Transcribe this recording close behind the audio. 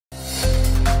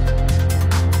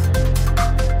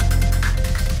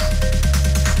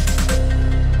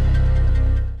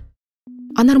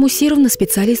Анар Мусировна –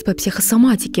 специалист по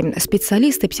психосоматике.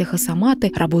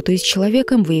 Специалисты-психосоматы работают с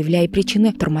человеком, выявляя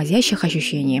причины тормозящих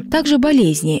ощущений, также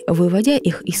болезней, выводя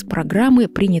их из программы,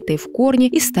 принятой в корне,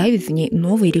 и ставит в ней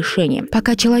новые решения.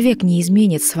 Пока человек не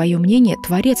изменит свое мнение,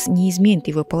 Творец не изменит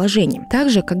его положение.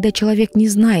 Также, когда человек не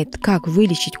знает, как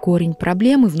вылечить корень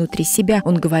проблемы внутри себя,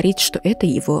 он говорит, что это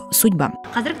его судьба.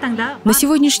 На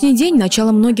сегодняшний день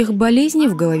начало многих болезней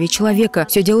в голове человека.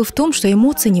 Все дело в том, что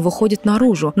эмоции не выходят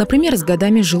наружу. Например, с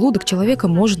годами желудок человека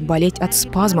может болеть от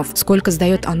спазмов. Сколько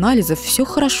сдает анализов, все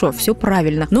хорошо, все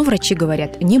правильно, но врачи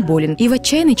говорят, не болен. И в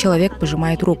отчаянный человек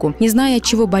пожимает руку. Не зная, от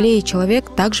чего болеет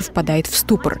человек, также впадает в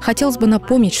ступор. Хотелось бы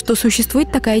напомнить, что существует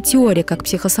такая теория, как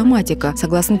психосоматика.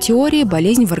 Согласно теории,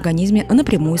 болезнь в организме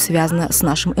напрямую связана с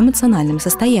нашим эмоциональным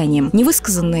состоянием.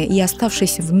 Невысказанная и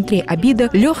оставшаяся внутри обида,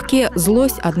 легкие,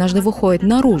 злость однажды выходит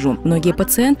наружу. Многие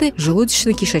пациенты с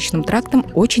желудочно-кишечным трактом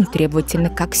очень требовательны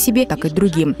как к себе, так и к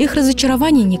другим. Их разочарование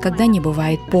никогда не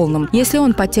бывает полным. Если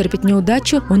он потерпит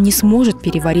неудачу, он не сможет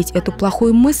переварить эту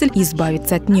плохую мысль и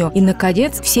избавиться от нее. И,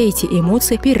 наконец, все эти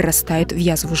эмоции перерастают в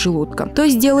язву желудка. То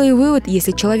есть, делая вывод,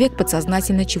 если человек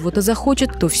подсознательно чего-то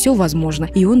захочет, то все возможно,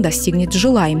 и он достигнет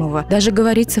желаемого. Даже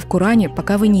говорится в Коране,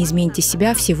 пока вы не измените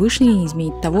себя, Всевышний не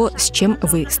изменит того, с чем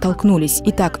вы столкнулись.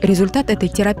 Итак, результат этой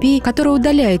терапии, которая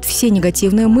удаляет все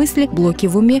негативные мысли, блоки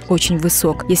в уме, очень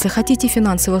высок. Если хотите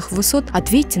финансовых высот,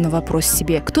 ответьте на вопрос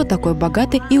себе, кто такой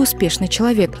богатый и успешный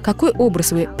человек, какой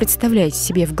образ вы представляете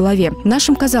себе в голове. В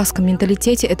нашем казахском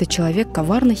менталитете это человек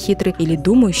коварно хитрый или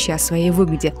думающий о своей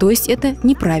выгоде, то есть это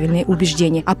неправильные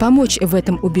убеждения, а помочь в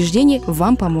этом убеждении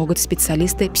вам помогут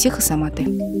специалисты-психосоматы.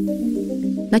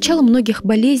 Начало многих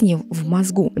болезней в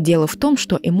мозгу. Дело в том,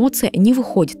 что эмоция не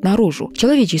выходит наружу.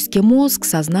 Человеческий мозг,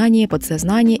 сознание,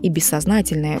 подсознание и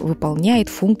бессознательное выполняет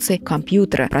функции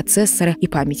компьютера, процессора и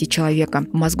памяти человека.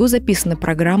 В мозгу записана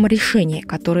программа решения,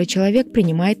 которую человек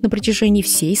принимает на протяжении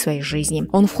всей своей жизни.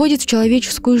 Он входит в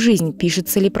человеческую жизнь.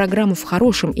 Пишется ли программа в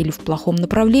хорошем или в плохом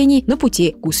направлении, на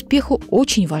пути к успеху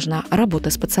очень важна работа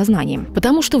с подсознанием.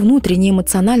 Потому что внутреннее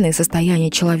эмоциональное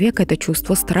состояние человека – это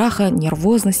чувство страха,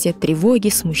 нервозности, тревоги,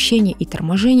 смущение и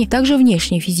торможение, также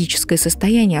внешнее физическое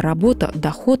состояние, работа,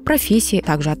 доход, профессия,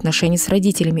 также отношения с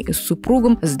родителями и с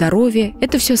супругом, здоровье.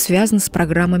 Это все связано с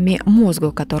программами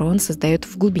мозга, которые он создает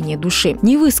в глубине души.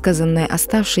 Невысказанная,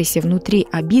 оставшаяся внутри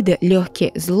обида,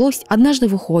 легкая злость однажды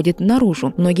выходит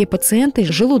наружу. Многие пациенты с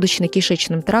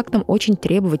желудочно-кишечным трактом очень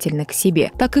требовательны к себе,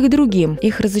 так и к другим.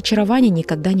 Их разочарование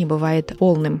никогда не бывает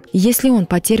полным. Если он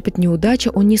потерпит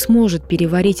неудачу, он не сможет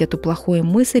переварить эту плохую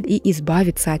мысль и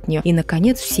избавиться от нее. И,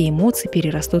 наконец, все эмоции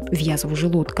перерастут в язву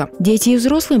желудка. Дети и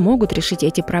взрослые могут решить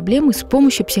эти проблемы с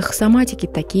помощью психосоматики.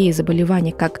 Такие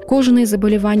заболевания, как кожные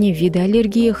заболевания, виды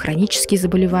аллергии, хронические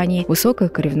заболевания, высокое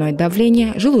кровяное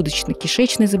давление,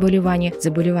 желудочно-кишечные заболевания,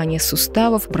 заболевания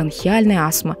суставов, бронхиальная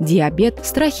астма, диабет,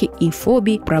 страхи и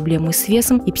фобии, проблемы с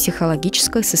весом и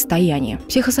психологическое состояние.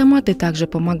 Психосоматы также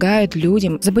помогают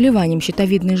людям с заболеванием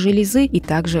щитовидной железы и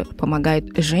также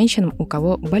помогают женщинам, у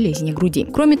кого болезни груди.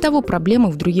 Кроме того, проблемы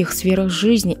в других сферах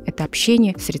жизни – это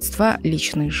общение, средства,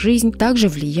 личная жизнь – также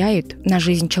влияют на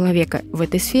жизнь человека. В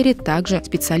этой сфере также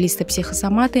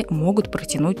специалисты-психосоматы могут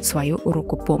протянуть свою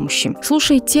руку помощи.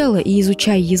 Слушая тело и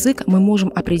изучая язык, мы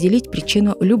можем определить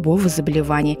причину любого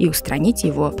заболевания и устранить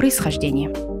его происхождение.